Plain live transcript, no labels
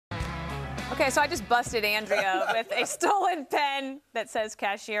Okay, so I just busted Andrea with a stolen pen that says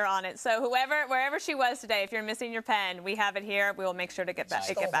cashier on it. So wherever she was today, if you're missing your pen, we have it here. We will make sure to get back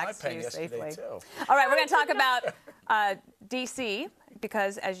to you safely. All right, we're going to talk about D.C.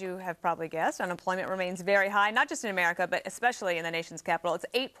 because, as you have probably guessed, unemployment remains very high, not just in America, but especially in the nation's capital. It's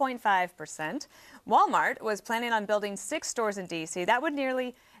 8.5%. Walmart was planning on building 6 stores in D.C. That would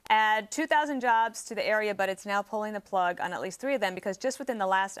nearly add 2,000 jobs to the area, but it's now pulling the plug on at least 3 of them because just within the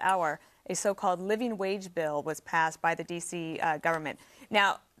last hour, a so-called living wage bill was passed by the D.C. government.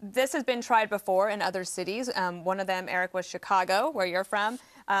 Now, this has been tried before in other cities. One of them, Eric, was Chicago, where you're from.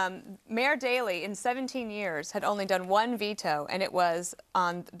 Mayor Daley, in 17 years, had only done 1 veto, and it was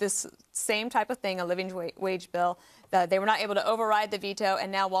on this same type of thing, a living wage bill. They were not able to override the veto,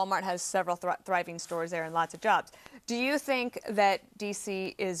 and now Walmart has several thriving stores there and lots of jobs. Do you think that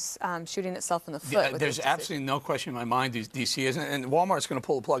D.C. is shooting itself in the foot? There's absolutely no question in my mind D.C. isn't, and Walmart's going to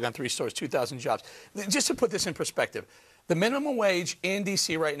pull the plug on 3 stores, 2,000 jobs. Just to put this in perspective, the minimum wage in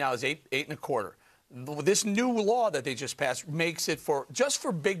D.C. right now is $8.25. This new law that they just passed makes it just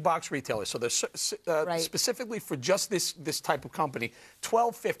for big box retailers. So there's specifically for just this type of company,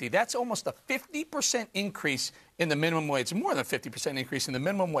 $12.50. That's almost a 50% increase in the minimum wage, more than a 50% increase in the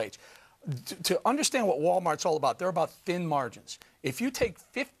minimum wage. To understand what Walmart's all about, they're about thin margins. If you take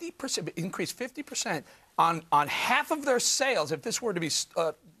 50%, increase 50% on half of their sales, if this were to be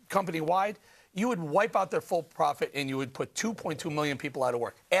company-wide, you would wipe out their full profit and you would put 2.2 million people out of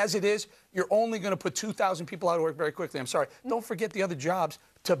work. As it is, you're only going to put 2,000 people out of work very quickly. I'm sorry. Don't forget the other jobs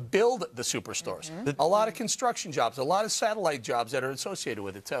to build the superstores. A lot of construction jobs, a lot of satellite jobs that are associated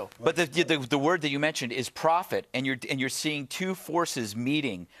with it, too. But the word that you mentioned is profit, and you're seeing 2 forces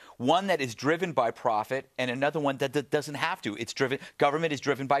meeting. One that is driven by profit and another one that doesn't have to. Government is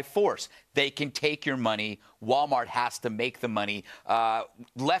driven by force. They can take your money. Walmart has to make the money.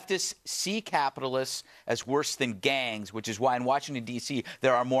 Leftists see capitalists as worse than gangs, which is why in Washington, D.C.,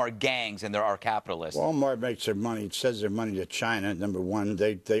 there are more gangs than there are capitalists. Walmart makes their money. It sends their money to China, number one.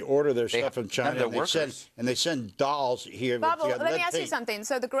 They order their stuff from China, and they send dolls here. Bob, let me ask you something.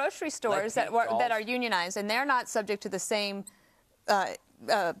 So the grocery stores that are unionized, and they're not subject to the same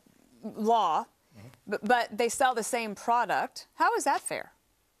law, but they sell the same product. How is that fair?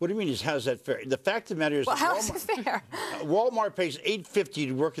 What do you mean? How's that fair? The fact of the matter is, how is it fair? Walmart pays $8.50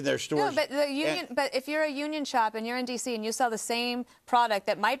 to work in their stores. No, but the union. But if you're a union shop and you're in D.C. and you sell the same product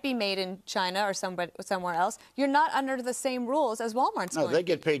that might be made in China or somewhere else, you're not under the same rules as Walmart's. No, they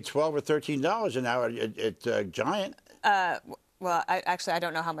get paid $12 or $13 an hour at Giant. Well, I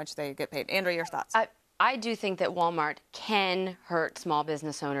don't know how much they get paid. Andrea, your thoughts? I do think that Walmart can hurt small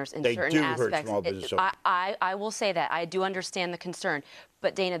business owners in certain aspects. They do hurt small business owners. I will say that. I do understand the concern.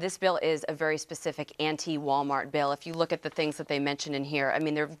 But, Dana, this bill is a very specific anti-Walmart bill. If you look at the things that they mention in here, I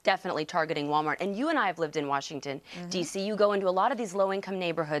mean, they're definitely targeting Walmart. And you and I have lived in Washington, D.C. You go into a lot of these low-income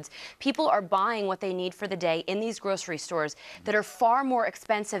neighborhoods. People are buying what they need for the day in these grocery stores that are far more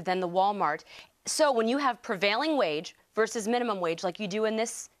expensive than the Walmart. So when you have prevailing wage versus minimum wage, like you do in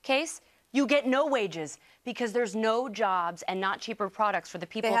this case, you get no wages because there's no jobs and not cheaper products for the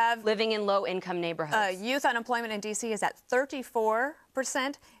people living in low-income neighborhoods. Youth unemployment in D.C. is at 34%.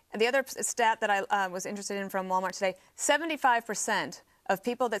 And the other stat that I was interested in from Walmart today, 75% of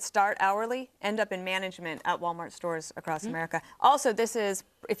people that start hourly end up in management at Walmart stores across America. Also, this is,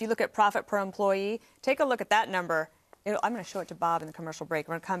 if you look at profit per employee, take a look at that number. I'm going to show it to Bob in the commercial break.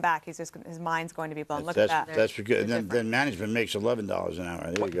 We're going to come back. His mind's going to be blown. Look at that. That's good. And then management makes $11 an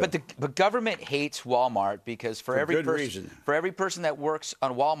hour. There you go. But government hates Walmart because for every person that works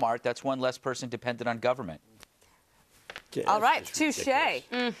on Walmart, that's one less person dependent on government. All right, touche.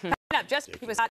 Just